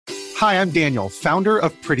Hi, I'm Daniel, founder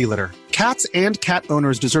of Pretty Litter. Cats and cat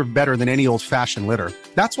owners deserve better than any old-fashioned litter.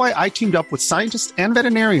 That's why I teamed up with scientists and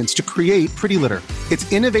veterinarians to create Pretty Litter.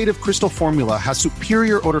 Its innovative crystal formula has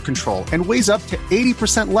superior odor control and weighs up to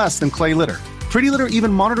 80% less than clay litter. Pretty Litter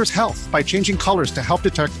even monitors health by changing colors to help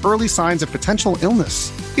detect early signs of potential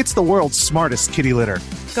illness. It's the world's smartest kitty litter.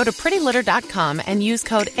 Go to prettylitter.com and use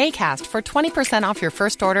code ACAST for 20% off your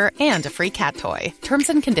first order and a free cat toy. Terms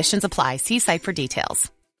and conditions apply. See site for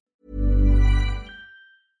details.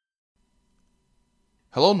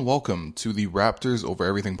 Hello and welcome to the Raptors Over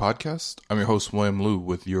Everything podcast. I'm your host, William Liu,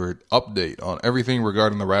 with your update on everything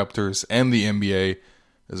regarding the Raptors and the NBA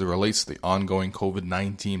as it relates to the ongoing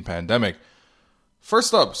COVID-19 pandemic.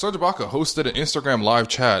 First up, Serge Ibaka hosted an Instagram live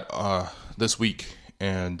chat this week,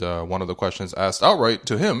 and one of the questions asked outright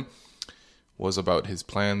to him was about his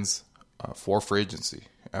plans for free agency.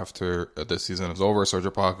 After this season is over, Serge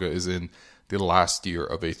Ibaka is in the last year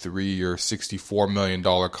of a 3-year, $64 million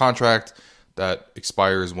contract that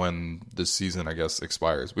expires when this season, I guess,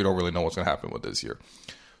 expires. We don't really know what's going to happen with this year.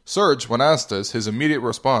 Serge, when asked this, his immediate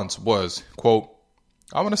response was, quote,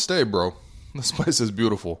 "I'm going to stay, bro. This place is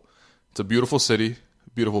beautiful. It's a beautiful city,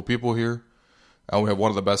 beautiful people here, and we have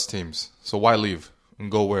one of the best teams. So why leave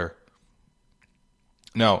and go where?"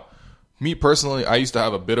 Now, me personally, I used to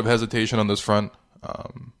have a bit of hesitation on this front,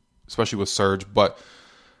 especially with Serge, but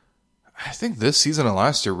I think this season and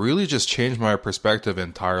last year really just changed my perspective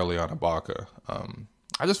entirely on Ibaka.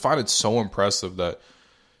 I just find it so impressive that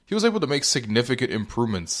he was able to make significant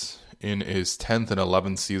improvements in his 10th and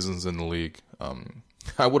 11th seasons in the league.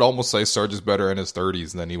 I would almost say Serge is better in his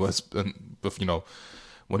 30s than he was,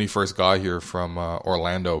 when he first got here from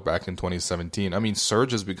Orlando back in 2017. I mean,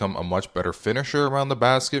 Serge has become a much better finisher around the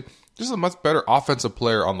basket, just a much better offensive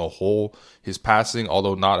player on the whole. His passing,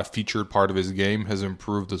 although not a featured part of his game, has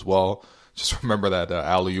improved as well. Just remember that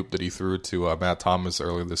alley-oop that he threw to Matt Thomas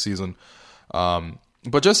earlier this season.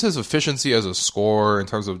 But just his efficiency as a scorer in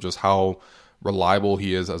terms of just how reliable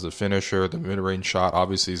he is as a finisher. The mid-range shot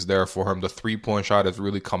obviously is there for him. The three-point shot has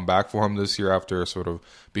really come back for him this year after it sort of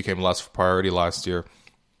became less priority last year.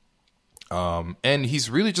 And he's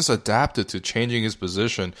really just adapted to changing his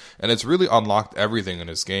position, and it's really unlocked everything in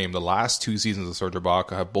his game. The last 2 seasons of Serge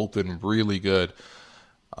Ibaka have both been really good.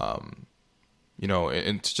 And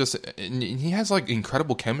he has like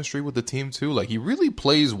incredible chemistry with the team too. Like, he really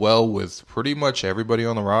plays well with pretty much everybody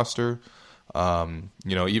on the roster.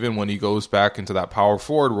 Even when he goes back into that power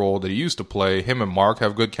forward role that he used to play, him and Mark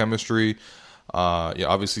have good chemistry.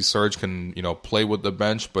 Obviously Serge can, play with the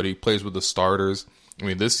bench, but he plays with the starters. I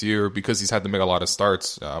mean, this year, because he's had to make a lot of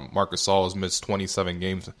starts, Marc Gasol has missed 27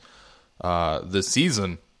 games this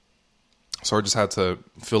season. Serge just had to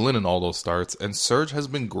fill in all those starts, and Serge has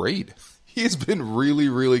been great. He has been really,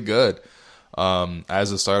 really good.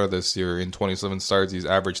 As a starter this year, in 27 starts, he's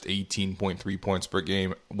averaged 18.3 points per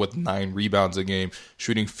game with 9 rebounds a game,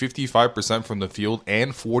 shooting 55% from the field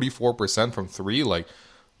and 44% from three. Like,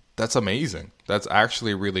 that's amazing. That's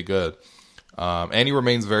actually really good. And he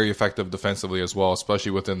remains very effective defensively as well,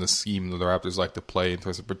 especially within the scheme that the Raptors like to play in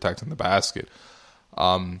terms of protecting the basket.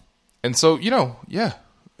 And so, I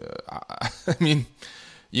mean,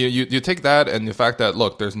 you take that and the fact that,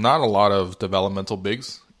 look, there's not a lot of developmental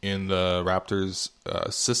bigs in the Raptors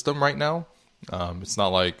system right now. It's not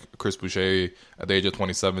like Chris Boucher at the age of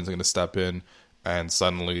 27 is going to step in and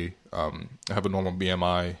suddenly have a normal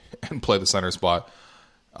BMI and play the center spot.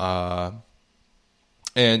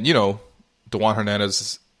 Dewan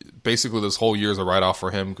Hernandez, basically this whole year is a write-off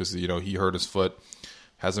for him because, he hurt his foot.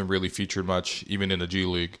 Hasn't really featured much, even in the G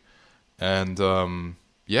League. And, I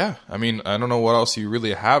mean, I don't know what else you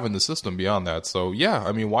really have in the system beyond that. So,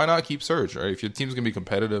 why not keep Serge, right? If your team's going to be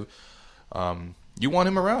competitive, you want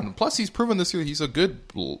him around. Plus, he's proven this year he's a good,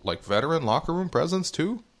 veteran locker room presence,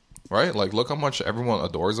 too. Right? Like, look how much everyone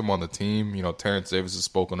adores him on the team. Terrence Davis has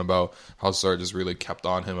spoken about how Serge has really kept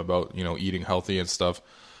on him about, eating healthy and stuff.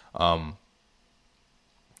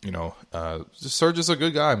 Serge is a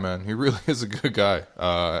good guy, man. He really is a good guy.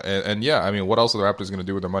 What else are the Raptors going to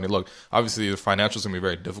do with their money? Look, obviously the financials going to be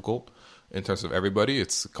very difficult in terms of everybody.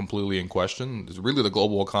 It's completely in question. It's really, the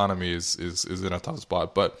global economy is in a tough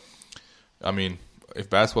spot. But, I mean, if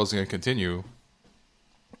basketball is going to continue,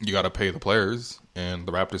 you got to pay the players, and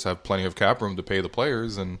the Raptors have plenty of cap room to pay the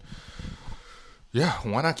players. And,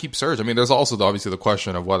 why not keep Serge? I mean, there's also obviously the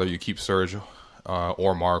question of whether you keep Serge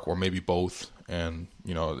or Mark, or maybe both, and,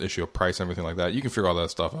 the issue of price and everything like that. You can figure all that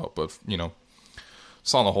stuff out, but,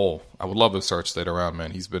 so on the whole, I would love if Serge stayed around, man.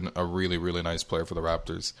 He's been a really, really nice player for the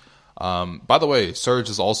Raptors. By the way, Serge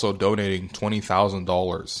is also donating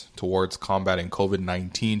 $20,000 towards combating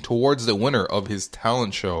COVID-19 towards the winner of his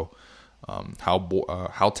talent show,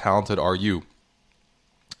 How Talented Are You?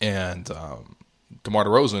 And DeMar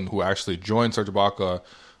DeRozan, who actually joined Serge Ibaka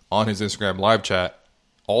on his Instagram live chat,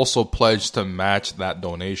 also pledged to match that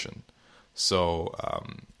donation. So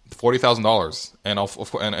 $40,000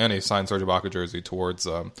 and a signed Serge Ibaka jersey towards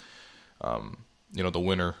the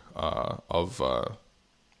winner of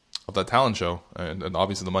that talent show, and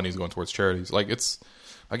obviously the money is going towards charities. Like, it's,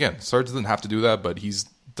 again, Serge doesn't have to do that, but he's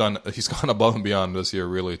gone above and beyond this year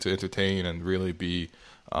really to entertain and really be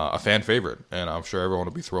a fan favorite, and I'm sure everyone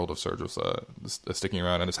will be thrilled if Serge was sticking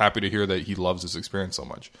around, and is happy to hear that he loves this experience so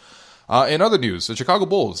much. In other news, the Chicago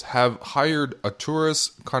Bulls have hired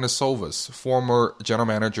Arturas Karnisovas, former general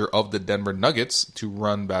manager of the Denver Nuggets, to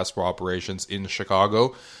run basketball operations in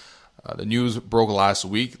Chicago. The news broke last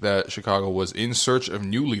week that Chicago was in search of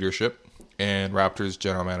new leadership, and Raptors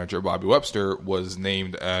general manager Bobby Webster was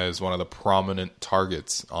named as one of the prominent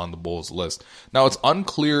targets on the Bulls list. Now, it's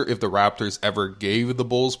unclear if the Raptors ever gave the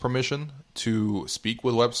Bulls permission to speak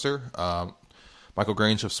with Webster. Michael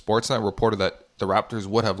Grange of Sportsnet reported that the Raptors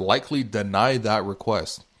would have likely denied that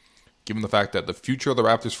request, given the fact that the future of the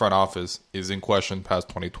Raptors front office is in question past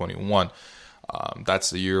 2021. That's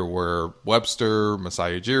the year where Webster,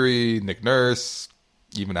 Masai Ujiri, Nick Nurse,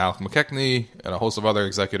 even Alec McKechnie, and a host of other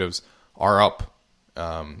executives are up.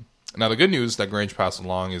 Now, the good news that Grange passed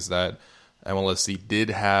along is that MLSC did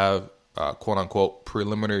have quote-unquote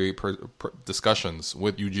preliminary discussions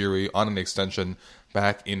with Ujiri on an extension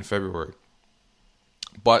back in February.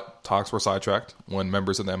 But talks were sidetracked when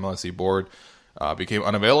members of the MLSC board became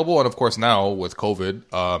unavailable. And, of course, now with COVID,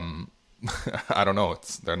 I don't know.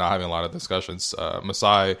 They're not having a lot of discussions.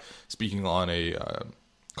 Masai, speaking on a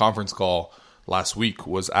conference call last week,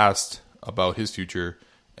 was asked about his future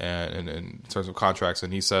and in terms of contracts,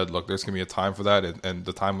 and he said, look, there's going to be a time for that, and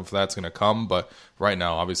the time for that's going to come, but right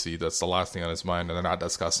now, obviously, that's the last thing on his mind, and they're not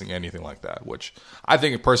discussing anything like that, which I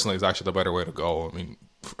think personally is actually the better way to go. I mean,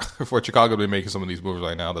 for Chicago to be making some of these moves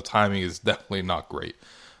right now, the timing is definitely not great.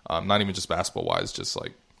 Not even just basketball-wise, just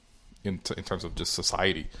like in terms of just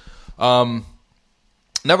society.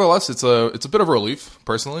 Nevertheless, it's a bit of a relief,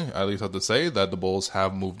 personally, I at least have to say, that the Bulls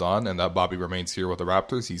have moved on and that Bobby remains here with the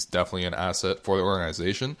Raptors. He's definitely an asset for the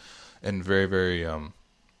organization and very, very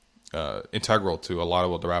integral to a lot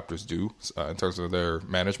of what the Raptors do in terms of their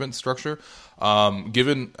management structure.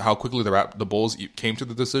 Given how quickly the Bulls came to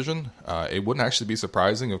the decision, it wouldn't actually be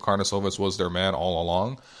surprising if Karnisovas was their man all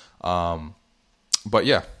along. But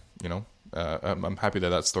yeah, I'm happy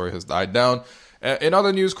that story has died down. In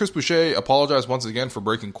other news, Chris Boucher apologized once again for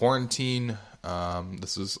breaking quarantine.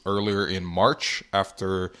 This is earlier in March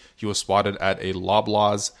after he was spotted at a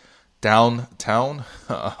Loblaws downtown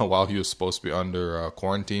while he was supposed to be under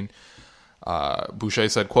quarantine. Boucher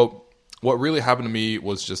said, quote, "What really happened to me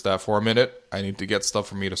was just that for a minute, I need to get stuff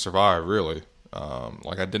for me to survive, really.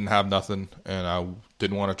 Like I didn't have nothing and I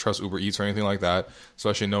didn't want to trust Uber Eats or anything like that,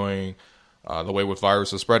 especially knowing the way with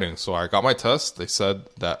virus is spreading. So I got my test. They said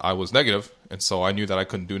that I was negative, and so I knew that I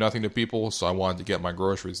couldn't do nothing to people, so I wanted to get my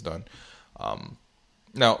groceries done."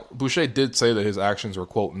 Now, Boucher did say that his actions were,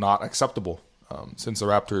 quote, not acceptable, since the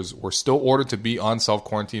Raptors were still ordered to be on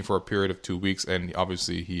self-quarantine for a period of 2 weeks, and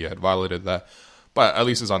obviously he had violated that. But at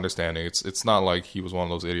least his understanding, it's not like he was one of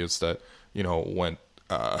those idiots that, went,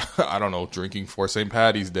 I don't know, drinking for St.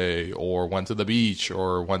 Paddy's Day, or went to the beach,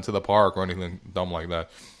 or went to the park, or anything dumb like that.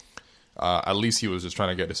 At least he was just trying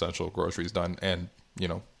to get essential groceries done, and,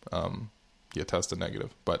 he had tested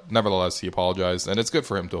negative. But nevertheless, he apologized, and it's good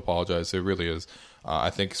for him to apologize. It really is. I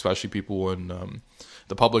think especially people in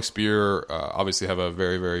the public sphere obviously have a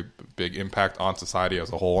very, very big impact on society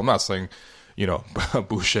as a whole. I'm not saying,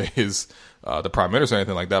 Boucher is the prime minister or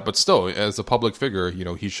anything like that, but still, as a public figure,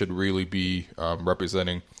 he should really be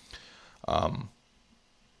representing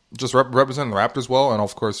representing the Raptors well, and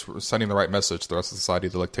of course sending the right message to the rest of society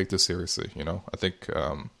to take this seriously. I think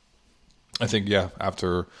yeah,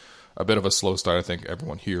 after a bit of a slow start, I think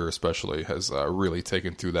everyone here especially has really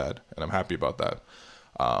taken through that, and I'm happy about that.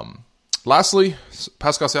 Lastly,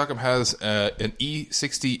 Pascal Siakam has an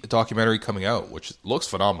E60 documentary coming out, which looks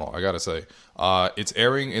phenomenal, I gotta say. It's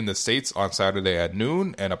airing in the States on Saturday at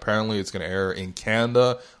noon, and apparently it's going to air in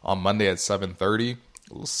Canada on Monday at 7:30.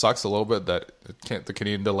 Sucks a little bit that the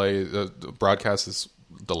Canadian broadcast is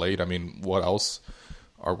delayed. I mean, what else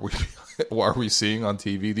are we seeing on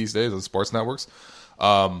TV these days on sports networks?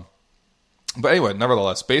 But anyway,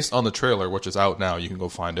 nevertheless, based on the trailer, which is out now, you can go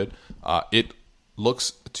find it. It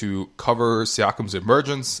looks to cover Siakam's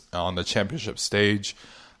emergence on the championship stage.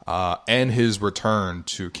 and his return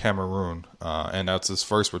to Cameroon. And that's his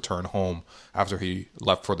first return home after he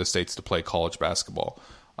left for the States to play college basketball.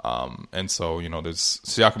 And so, this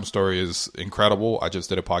Siakam story is incredible. I just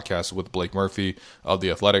did a podcast with Blake Murphy of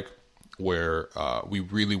The Athletic where we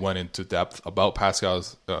really went into depth about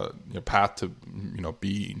Pascal's path to,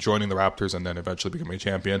 be joining the Raptors and then eventually becoming a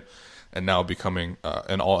champion and now becoming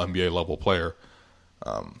an all-NBA level player.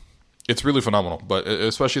 It's really phenomenal, but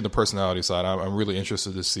especially the personality side, I'm really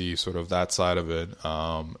interested to see sort of that side of it,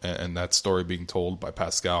 and that story being told by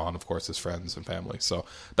Pascal and, of course, his friends and family. So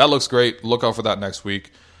that looks great. Look out for that next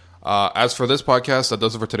week. As for this podcast, that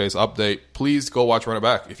does it for today's update. Please go watch Run It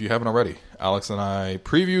Back if you haven't already. Alex and I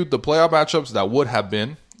previewed the playoff matchups that would have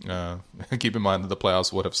been. Keep in mind that the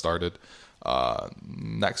playoffs would have started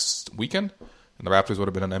next weekend, and the Raptors would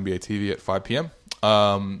have been on NBA TV at 5 p.m.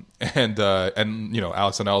 And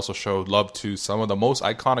Alex and I also showed love to some of the most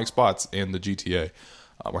iconic spots in the GTA.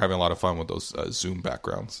 We're having a lot of fun with those Zoom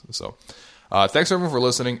backgrounds. So thanks everyone for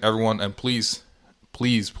listening, everyone, and please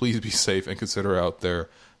be safe and consider out there.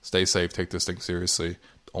 Stay safe, take this thing seriously.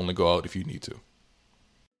 Only go out if you need to.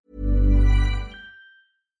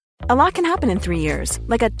 A lot can happen in 3 years,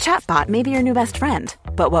 like a chatbot may be your new best friend.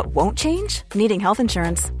 But what won't change? Needing health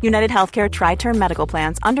insurance. United Healthcare Tri-Term Medical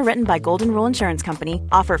Plans, underwritten by Golden Rule Insurance Company,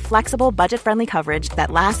 offer flexible, budget-friendly coverage that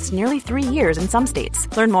lasts nearly 3 years in some states.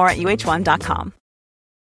 Learn more at UH1.com.